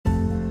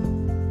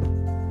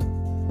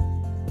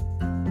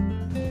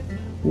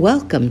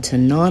Welcome to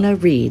Nana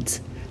Reads,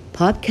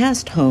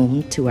 podcast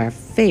home to our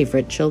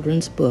favorite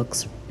children's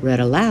books read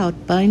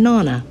aloud by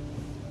Nana.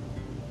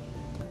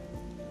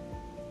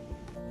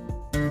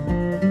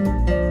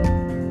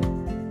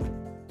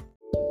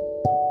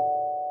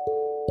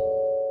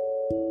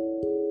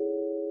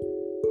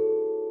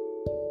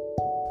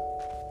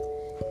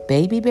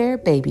 Baby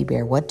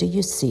Bear, What Do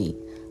You See?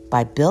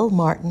 By Bill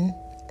Martin,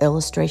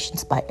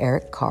 illustrations by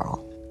Eric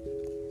Carle.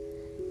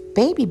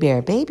 Baby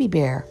Bear,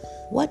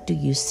 what do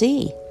you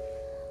see?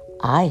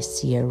 I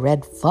see a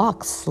red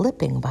fox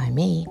slipping by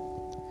me.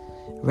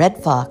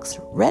 Red fox,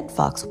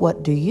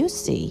 what do you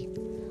see?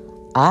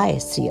 I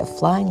see a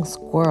flying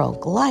squirrel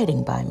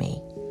gliding by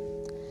me.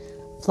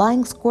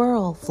 Flying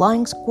squirrel,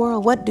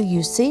 what do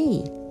you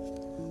see?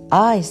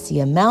 I see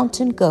a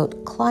mountain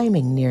goat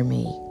climbing near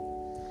me.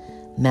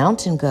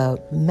 Mountain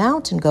goat,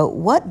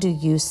 what do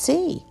you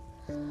see?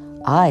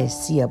 I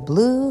see a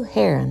blue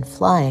heron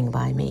flying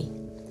by me.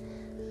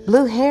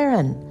 Blue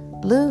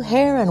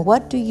heron,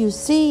 what do you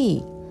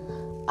see?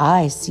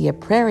 I see a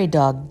prairie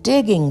dog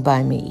digging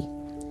by me.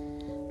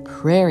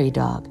 Prairie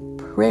dog,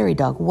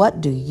 what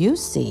do you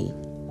see?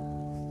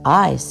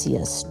 I see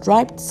a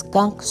striped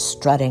skunk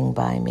strutting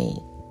by me.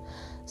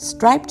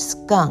 Striped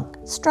skunk,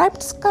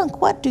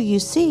 what do you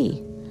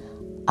see?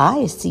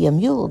 I see a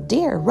mule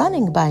deer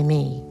running by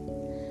me.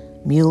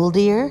 Mule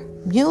deer,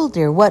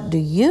 what do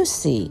you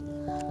see?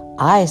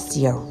 I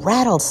see a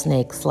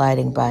rattlesnake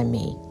sliding by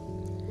me.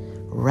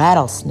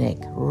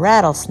 Rattlesnake,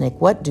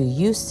 what do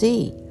you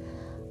see?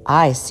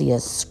 I see a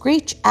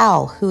screech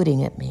owl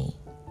hooting at me.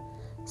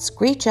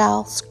 Screech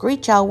owl,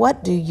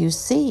 what do you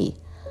see?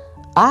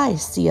 I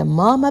see a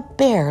mama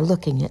bear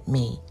looking at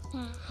me.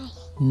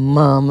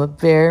 Mama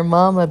bear,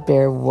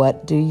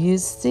 what do you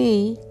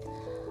see?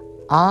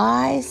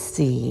 I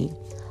see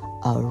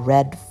a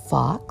red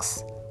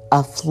fox,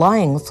 a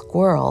flying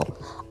squirrel,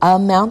 a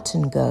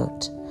mountain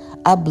goat,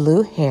 a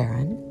blue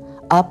heron,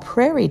 a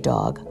prairie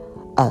dog,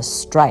 a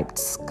striped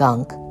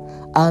skunk,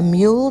 a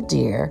mule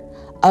deer,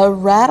 a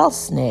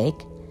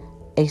rattlesnake,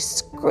 a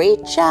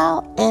screech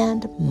owl,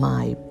 and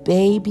my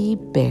baby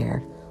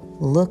bear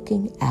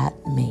looking at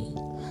me.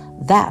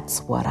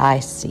 That's what I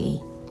see.